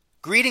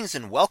Greetings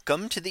and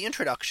welcome to the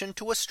introduction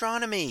to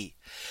astronomy.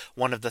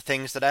 One of the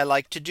things that I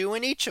like to do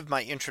in each of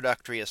my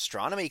introductory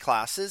astronomy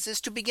classes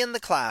is to begin the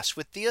class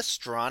with the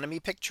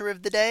astronomy picture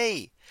of the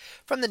day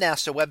from the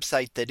NASA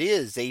website, that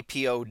is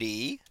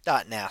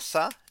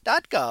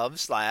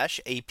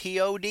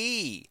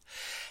apod.nasa.gov/apod.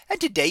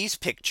 And today's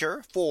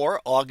picture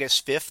for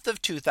August 5th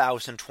of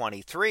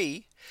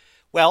 2023.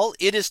 Well,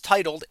 it is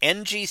titled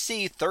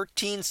NGC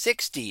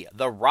 1360,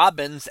 the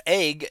Robin's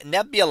Egg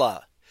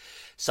Nebula.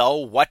 So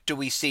what do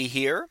we see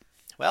here?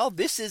 Well,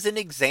 this is an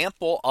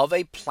example of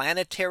a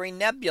planetary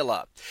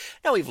nebula.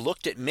 Now, we've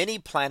looked at many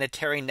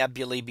planetary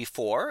nebulae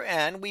before,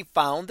 and we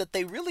found that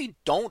they really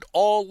don't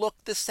all look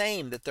the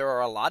same, that there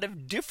are a lot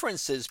of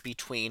differences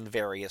between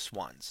various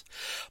ones.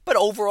 But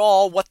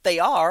overall, what they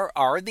are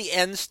the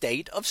end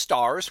state of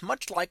stars,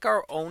 much like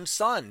our own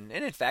sun.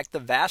 And in fact, the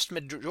vast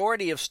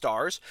majority of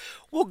stars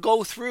will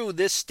go through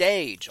this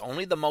stage.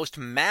 Only the most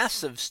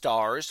massive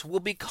stars will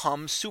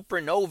become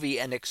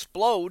supernovae and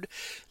explode,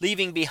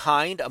 leaving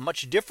behind a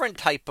much different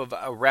type of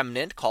a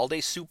remnant called a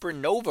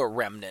supernova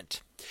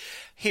remnant.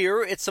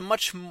 Here it's a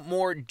much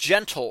more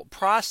gentle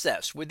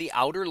process where the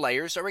outer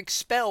layers are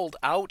expelled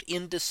out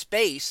into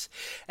space,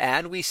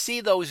 and we see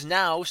those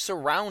now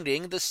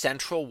surrounding the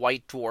central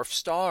white dwarf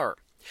star.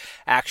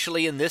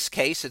 Actually, in this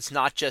case, it's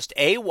not just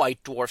a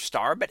white dwarf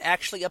star, but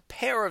actually a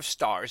pair of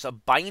stars, a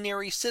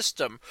binary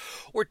system,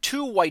 or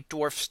two white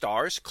dwarf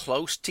stars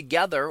close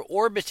together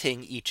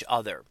orbiting each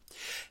other.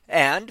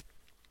 And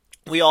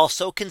we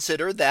also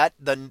consider that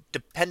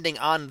depending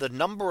on the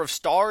number of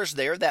stars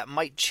there, that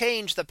might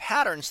change the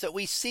patterns that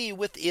we see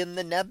within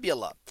the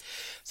nebula.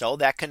 So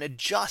that can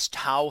adjust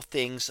how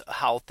things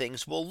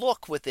will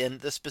look within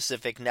the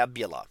specific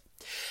nebula.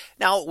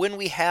 Now, when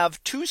we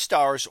have two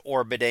stars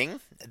orbiting,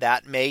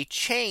 that may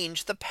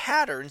change the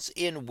patterns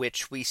in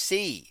which we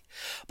see.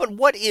 But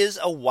what is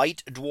a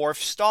white dwarf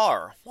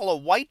star? Well, a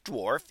white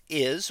dwarf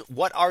is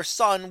what our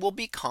sun will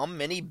become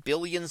many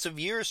billions of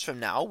years from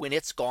now when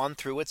it's gone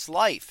through its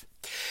life.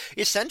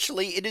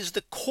 Essentially, it is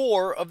the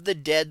core of the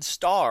dead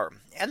star,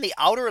 and the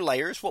outer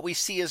layers, what we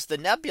see as the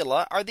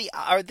nebula, are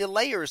the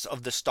layers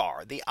of the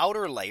star, the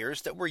outer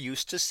layers that we're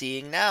used to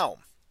seeing now.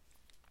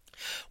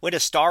 When a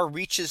star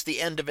reaches the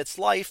end of its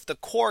life, the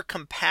core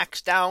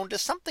compacts down to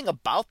something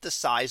about the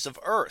size of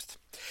Earth,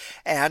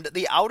 and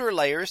the outer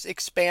layers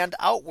expand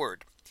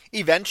outward,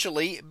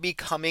 eventually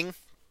becoming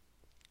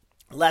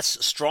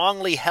less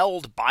strongly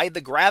held by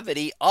the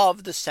gravity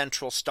of the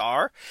central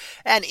star,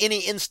 and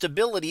any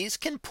instabilities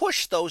can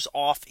push those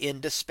off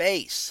into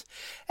space.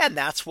 And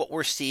that's what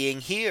we're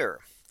seeing here.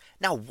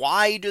 Now,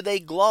 why do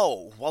they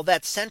glow? Well,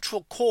 that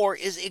central core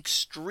is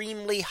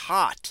extremely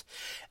hot,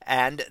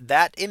 and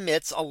that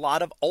emits a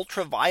lot of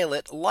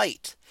ultraviolet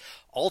light.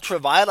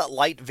 Ultraviolet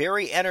light,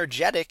 very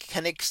energetic,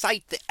 can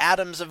excite the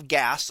atoms of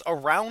gas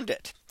around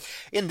it.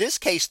 In this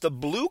case, the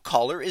blue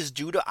color is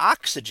due to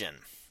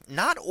oxygen,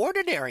 not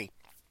ordinary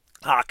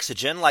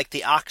oxygen like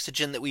the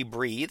oxygen that we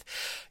breathe.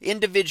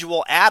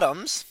 Individual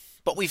atoms,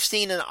 but we've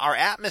seen in our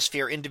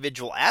atmosphere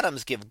individual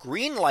atoms give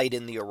green light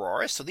in the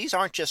aurora. So these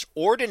aren't just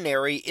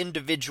ordinary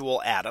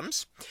individual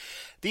atoms.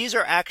 These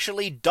are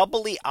actually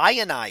doubly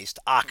ionized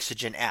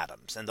oxygen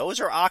atoms. And those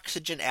are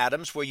oxygen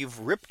atoms where you've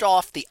ripped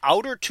off the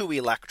outer two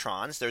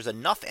electrons. There's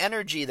enough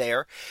energy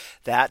there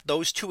that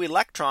those two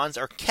electrons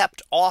are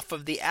kept off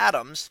of the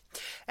atoms.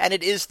 And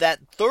it is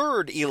that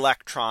third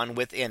electron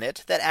within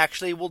it that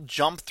actually will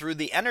jump through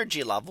the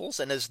energy levels.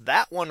 And as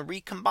that one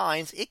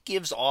recombines, it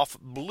gives off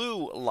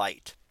blue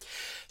light.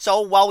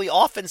 So while we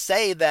often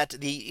say that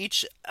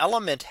each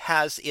element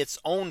has its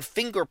own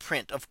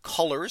fingerprint of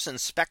colors and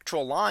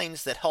spectral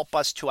lines that help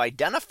us to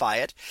identify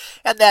it,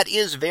 and that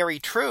is very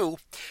true,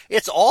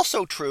 it's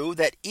also true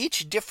that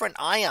each different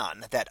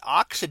ion, that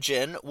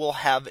oxygen will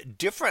have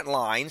different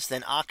lines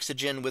than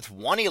oxygen with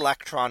one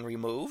electron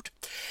removed,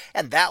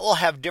 and that will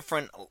have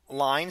different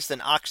lines than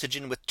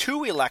oxygen with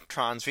two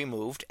electrons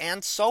removed,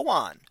 and so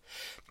on.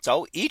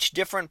 So each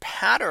different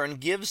pattern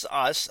gives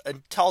us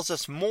and tells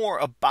us more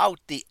about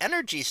the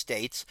energy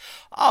states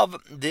of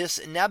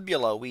this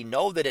nebula. We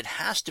know that it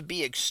has to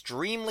be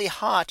extremely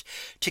hot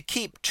to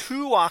keep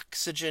two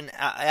oxygen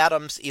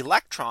atoms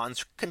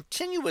electrons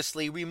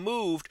continuously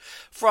removed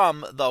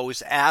from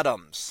those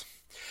atoms.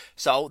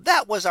 So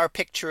that was our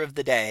picture of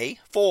the day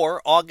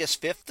for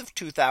August 5th of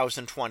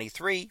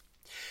 2023.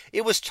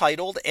 It was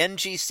titled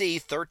NGC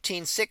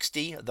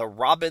 1360, the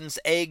Robin's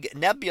Egg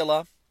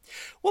Nebula.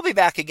 We'll be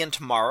back again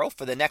tomorrow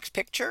for the next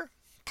picture,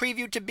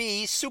 previewed to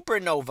be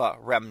supernova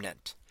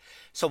remnant.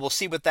 So we'll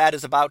see what that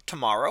is about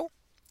tomorrow.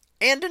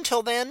 And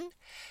until then,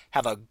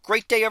 have a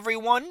great day,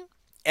 everyone,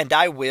 and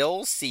I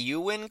will see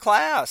you in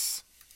class.